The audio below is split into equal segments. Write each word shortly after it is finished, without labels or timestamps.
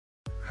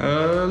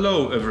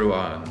Hello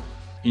everyone!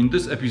 In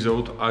this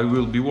episode I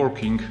will be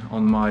working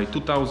on my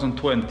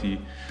 2020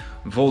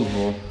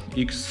 Volvo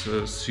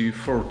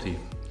XC40.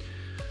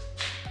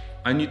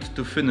 I need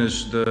to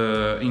finish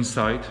the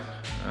inside.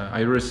 I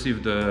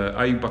received the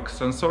airbag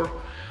sensor.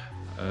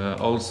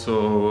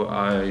 Also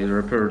I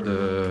repaired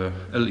the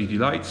LED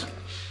lights.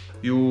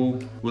 You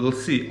will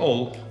see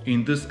all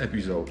in this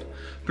episode.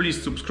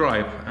 Please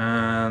subscribe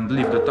and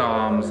leave the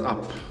thumbs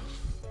up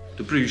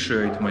to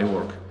appreciate my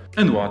work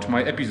and watch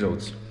my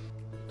episodes.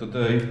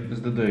 Today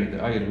is the day the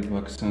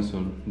airbag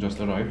sensor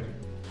just arrived.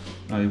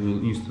 I will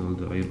install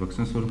the airbag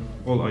sensor.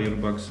 All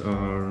airbags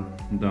are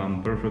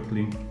done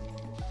perfectly.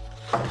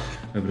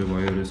 Every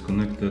wire is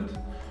connected,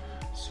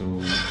 so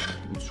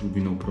it should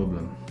be no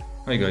problem.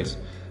 Hi guys,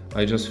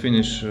 I just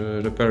finished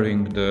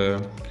repairing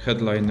the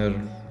headliner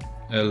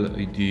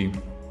LED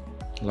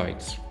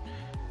lights.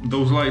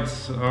 Those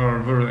lights are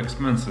very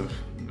expensive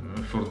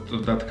for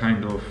that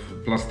kind of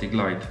plastic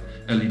light,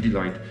 LED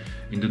light.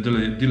 In the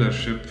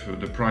dealership,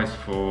 the price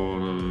for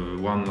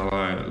one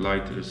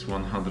light is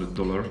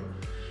 $100.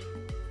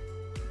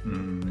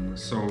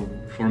 So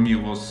for me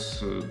it was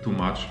too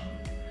much.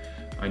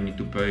 I need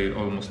to pay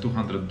almost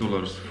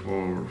 $200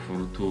 for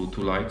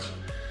two lights,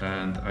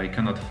 and I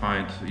cannot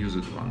find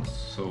used ones.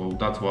 So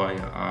that's why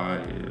I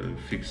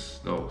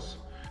fixed those.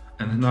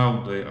 And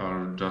now they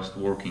are just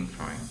working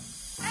fine.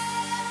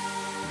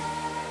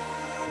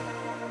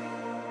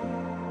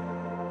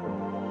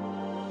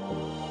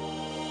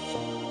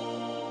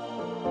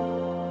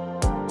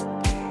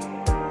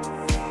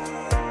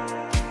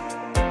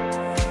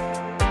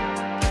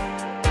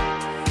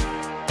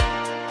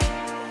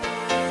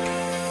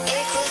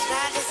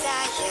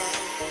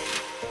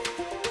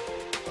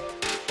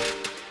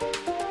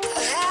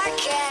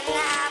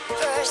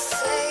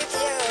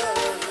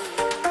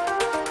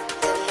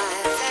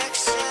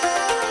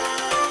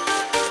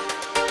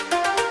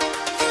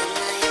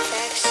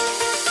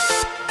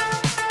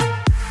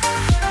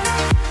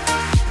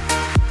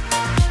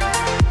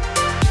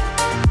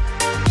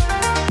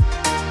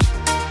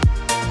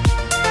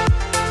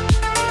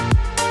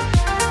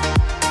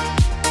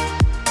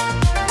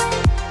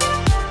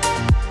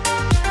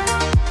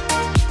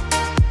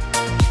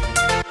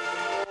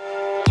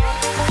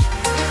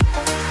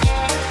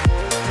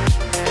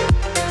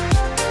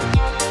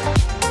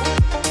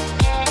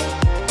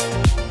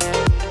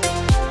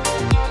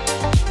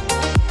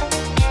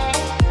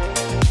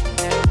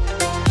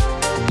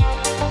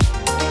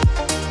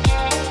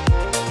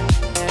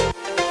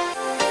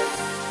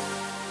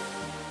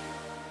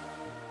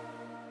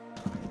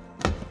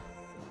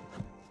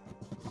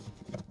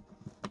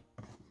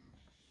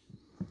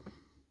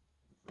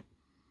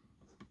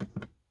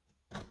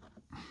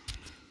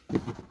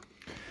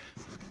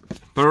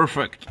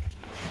 Perfect.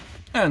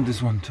 And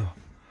this one too.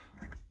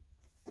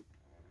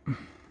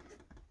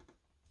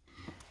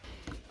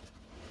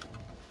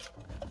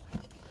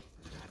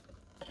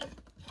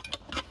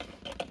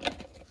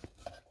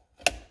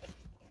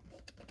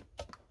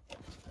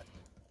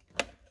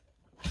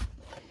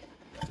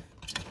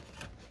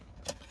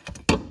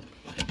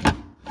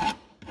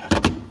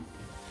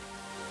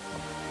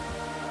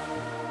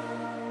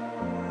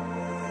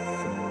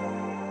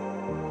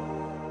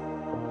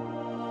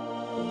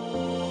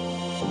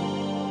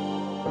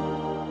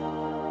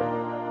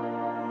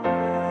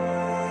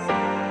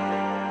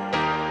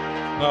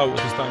 Now it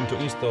is time to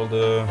install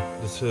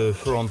this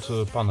front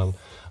panel.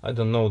 I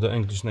don't know the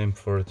English name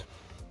for it.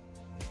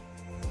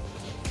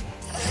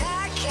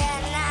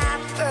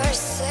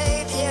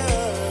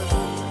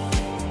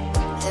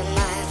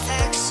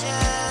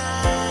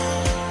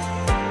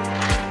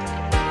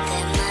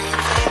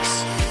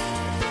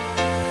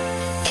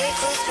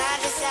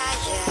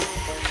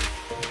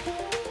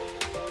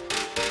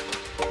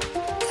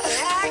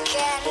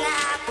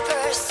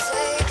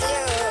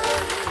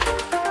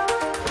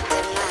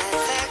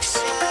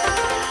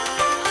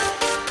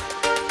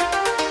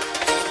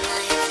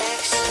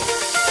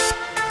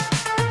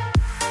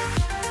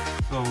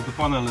 The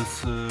panel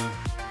is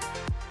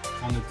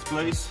on its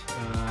place,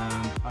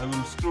 and I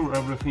will screw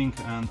everything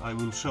and I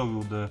will show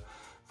you the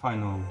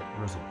final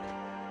result.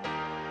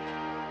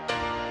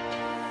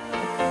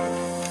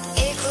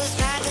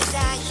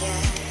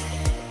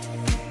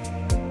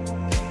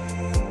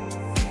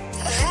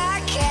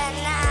 I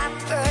cannot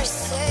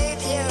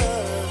persuade you.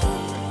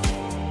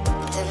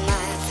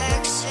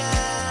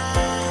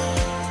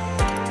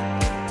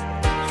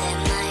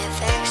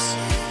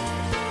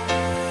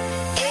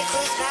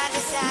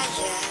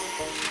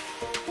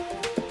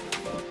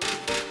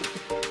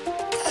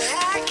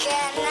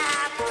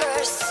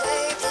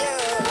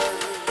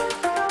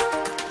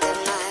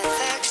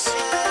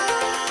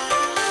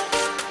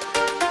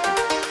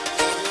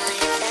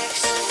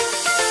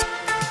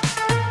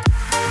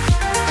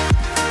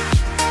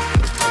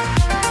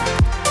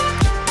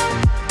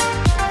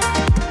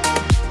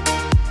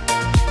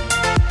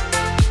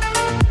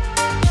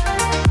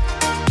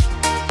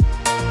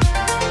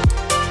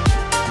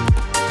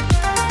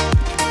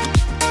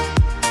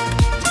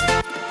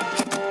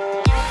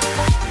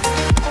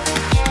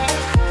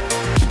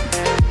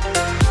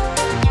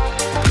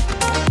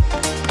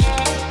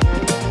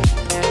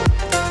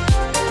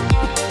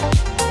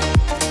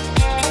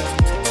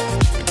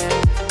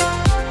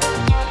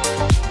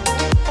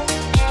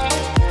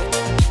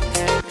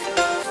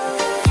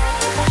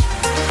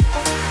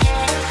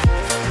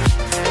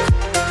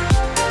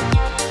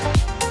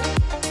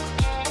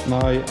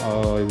 now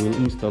I will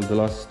install the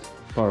last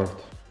part,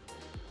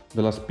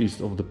 the last piece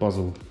of the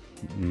puzzle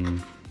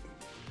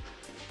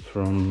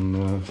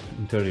from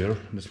interior.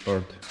 This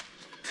part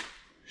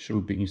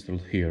should be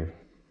installed here.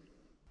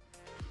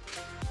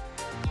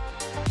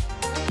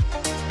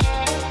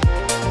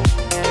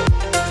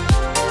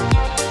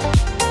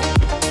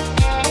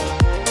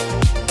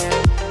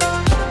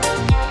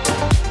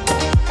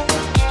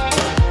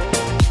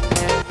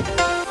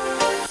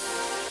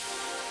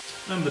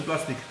 And the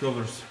plastic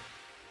covers.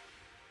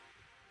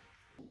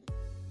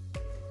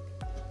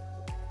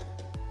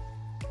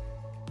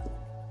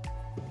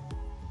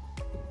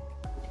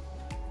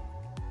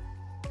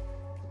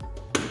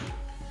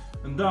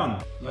 And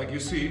done! Like you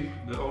see,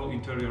 the whole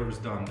interior is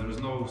done. There is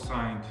no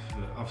sign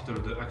after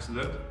the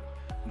accident.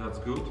 That's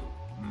good.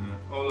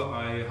 All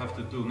I have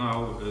to do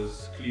now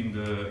is clean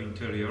the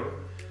interior.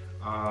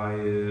 I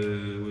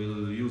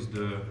will use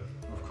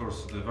of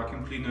course, the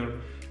vacuum cleaner,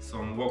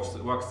 some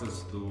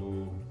waxes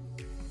to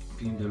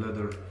clean the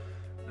leather,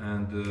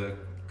 and the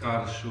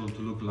car should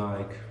look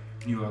like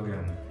new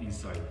again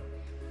inside.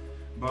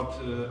 But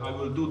I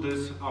will do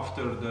this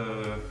after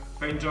the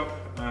paint job,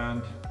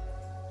 and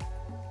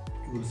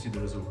you will see the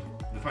result,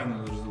 the final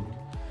result,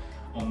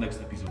 on next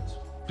episodes.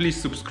 Please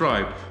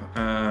subscribe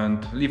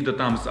and leave the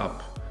thumbs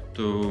up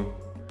to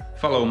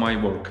follow my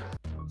work.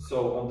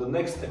 So on the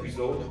next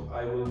episode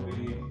I will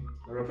be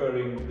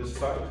repairing this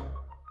side.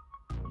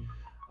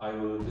 I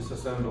will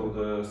disassemble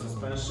the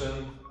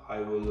suspension,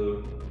 I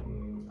will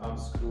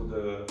unscrew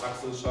the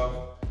axle shaft,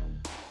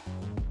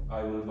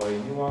 I will buy a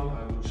new one,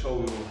 I will show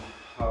you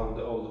how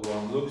the old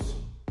one looks,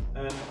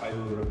 and I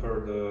will repair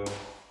the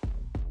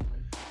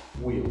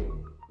wheel.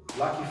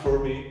 Lucky for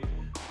me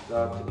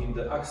that in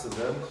the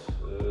accident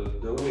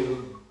the wheel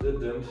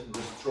didn't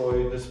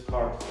destroy this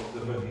part of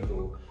the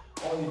vehicle.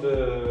 Only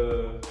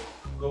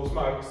those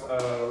marks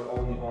are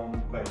only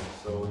on paint,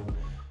 so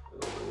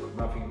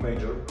nothing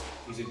major,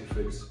 easy to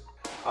fix.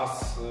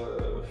 As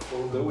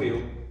for the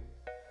wheel,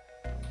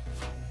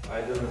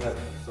 I didn't have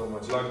so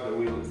much luck, the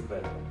wheel is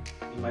bad.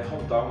 In my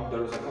hometown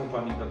there is a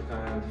company that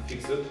can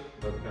fix it,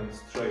 that can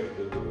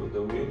straighten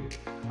the wheel.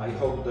 I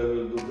hope they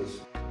will do this.